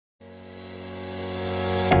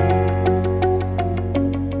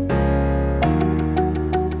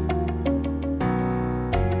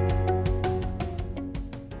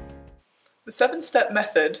The seven-step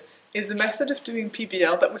method is a method of doing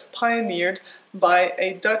PBL that was pioneered by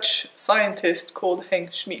a Dutch scientist called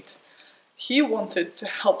Henk Schmid. He wanted to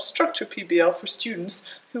help structure PBL for students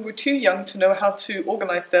who were too young to know how to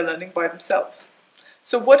organize their learning by themselves.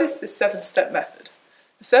 So what is this seven-step method?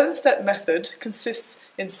 The seven-step method consists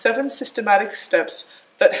in 7 systematic steps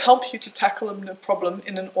that help you to tackle a problem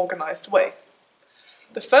in an organized way.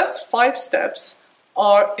 The first 5 steps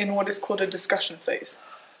are in what is called a discussion phase.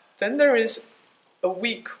 Then there is a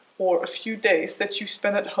week or a few days that you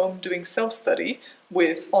spend at home doing self-study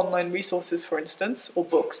with online resources, for instance, or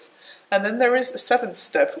books. And then there is a 7th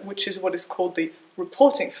step, which is what is called the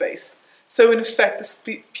reporting phase. So in effect,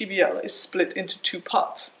 the PBL is split into 2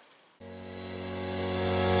 parts.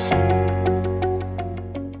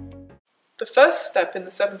 The first step in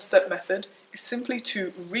the 7-step method is simply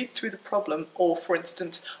to read through the problem, or for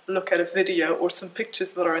instance, look at a video or some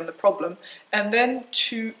pictures that are in the problem, and then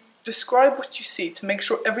to describe what you see to make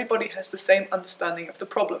sure everybody has the same understanding of the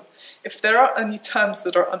problem. If there are any terms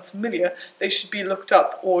that are unfamiliar, they should be looked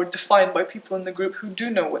up or defined by people in the group who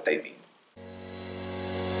do know what they mean.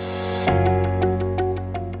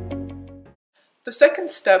 The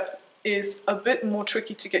second step is a bit more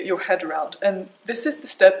tricky to get your head around, and this is the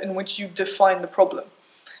step in which you define the problem.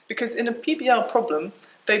 Because in a PBL problem,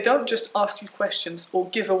 they don't just ask you questions or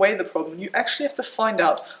give away the problem. You actually have to find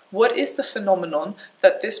out what is the phenomenon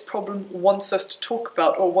that this problem wants us to talk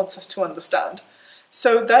about or wants us to understand.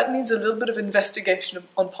 So that means a little bit of investigation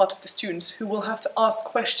on part of the students, who will have to ask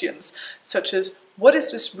questions such as, what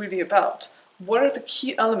is this really about? What are the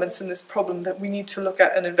key elements in this problem that we need to look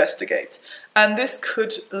at and investigate? And this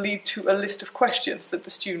could lead to a list of questions that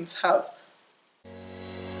the students have.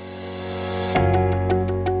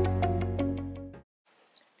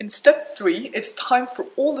 In step 3, it's time for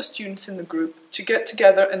all the students in the group to get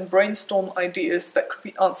together and brainstorm ideas that could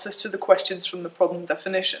be answers to the questions from the problem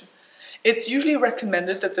definition. It's usually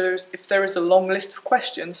recommended that if there is a long list of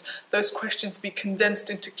questions, those questions be condensed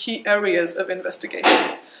into key areas of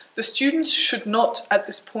investigation. The students should not, at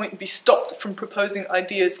this point, be stopped from proposing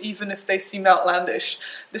ideas even if they seem outlandish.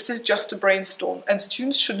 This is just a brainstorm, and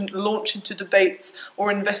students shouldn't launch into debates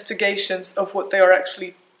or investigations of what they are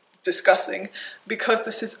actually discussing, because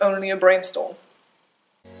this is only a brainstorm.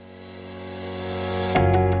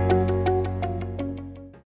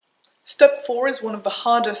 Step 4 is one of the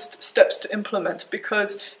hardest steps to implement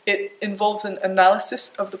because it involves an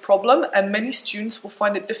analysis of the problem, and many students will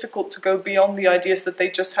find it difficult to go beyond the ideas that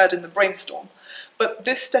they just had in the brainstorm. But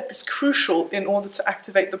this step is crucial in order to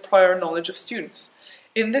activate the prior knowledge of students.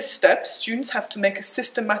 In this step, students have to make a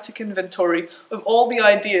systematic inventory of all the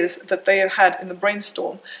ideas that they had in the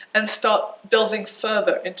brainstorm and start delving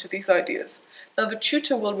further into these ideas. Now, the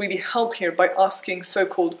tutor will really help here by asking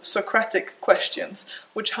so-called Socratic questions,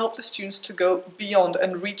 which help the students to go beyond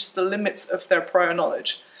and reach the limits of their prior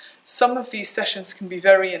knowledge. Some of these sessions can be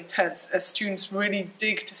very intense, as students really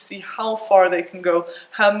dig to see how far they can go,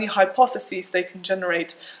 how many hypotheses they can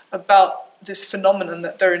generate about this phenomenon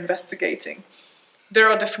that they're investigating. There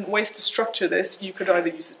are different ways to structure this. You could either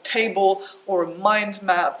use a table or a mind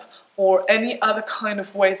map or any other kind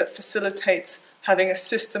of way that facilitates having a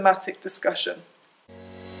systematic discussion.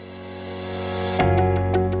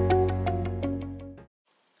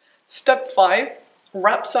 Step 5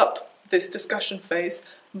 wraps up this discussion phase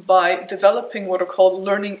by developing what are called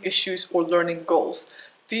learning issues or learning goals.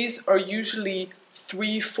 These are usually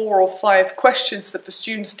 3, 4, or 5 questions that the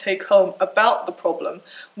students take home about the problem,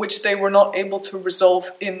 which they were not able to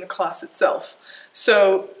resolve in the class itself.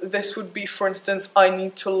 So this would be, for instance, I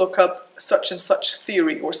need to look up such and such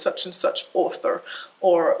theory or such and such author,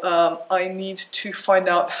 or I need to find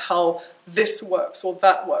out how this works or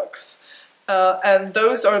that works. And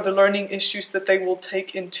those are the learning issues that they will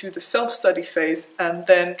take into the self-study phase and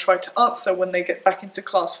then try to answer when they get back into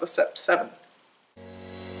class for step 7.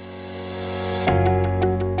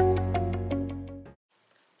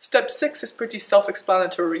 Step 6 is pretty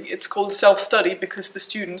self-explanatory. It's called self-study because the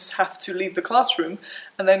students have to leave the classroom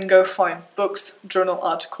and then go find books, journal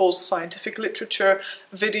articles, scientific literature,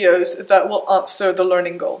 videos that will answer the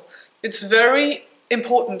learning goal. It's very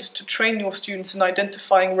important to train your students in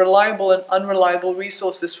identifying reliable and unreliable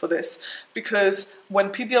resources for this, because when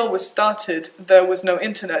PBL was started, there was no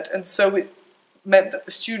internet, and so it meant that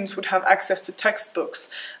the students would have access to textbooks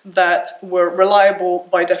that were reliable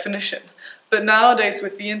by definition. But nowadays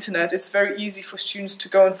with the internet, it's very easy for students to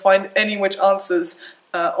go and find any which answers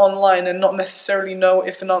online and not necessarily know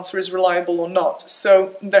if an answer is reliable or not.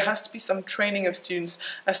 So there has to be some training of students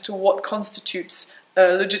as to what constitutes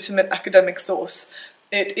a legitimate academic source.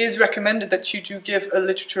 It is recommended that you do give a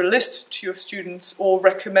literature list to your students or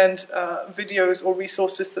recommend videos or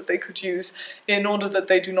resources that they could use in order that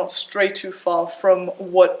they do not stray too far from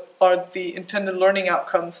what are the intended learning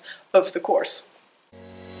outcomes of the course.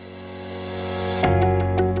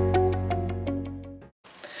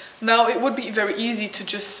 Now, it would be very easy to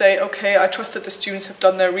just say, okay, I trust that the students have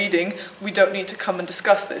done their reading, we don't need to come and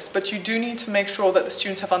discuss this. But you do need to make sure that the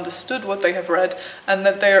students have understood what they have read and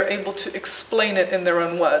that they are able to explain it in their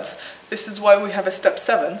own words. This is why we have a step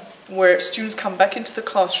 7, where students come back into the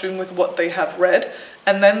classroom with what they have read,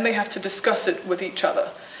 and then they have to discuss it with each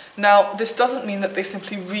other. Now, this doesn't mean that they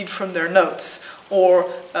simply read from their notes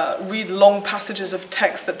or read long passages of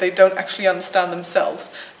text that they don't actually understand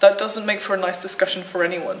themselves. That doesn't make for a nice discussion for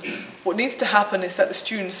anyone. What needs to happen is that the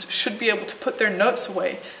students should be able to put their notes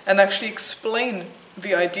away and actually explain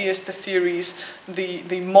the ideas, the theories,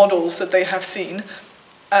 the models that they have seen,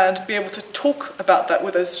 and be able to talk about that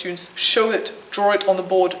with those students, show it, draw it on the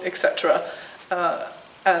board, etc.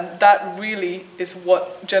 And that really is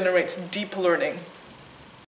what generates deep learning.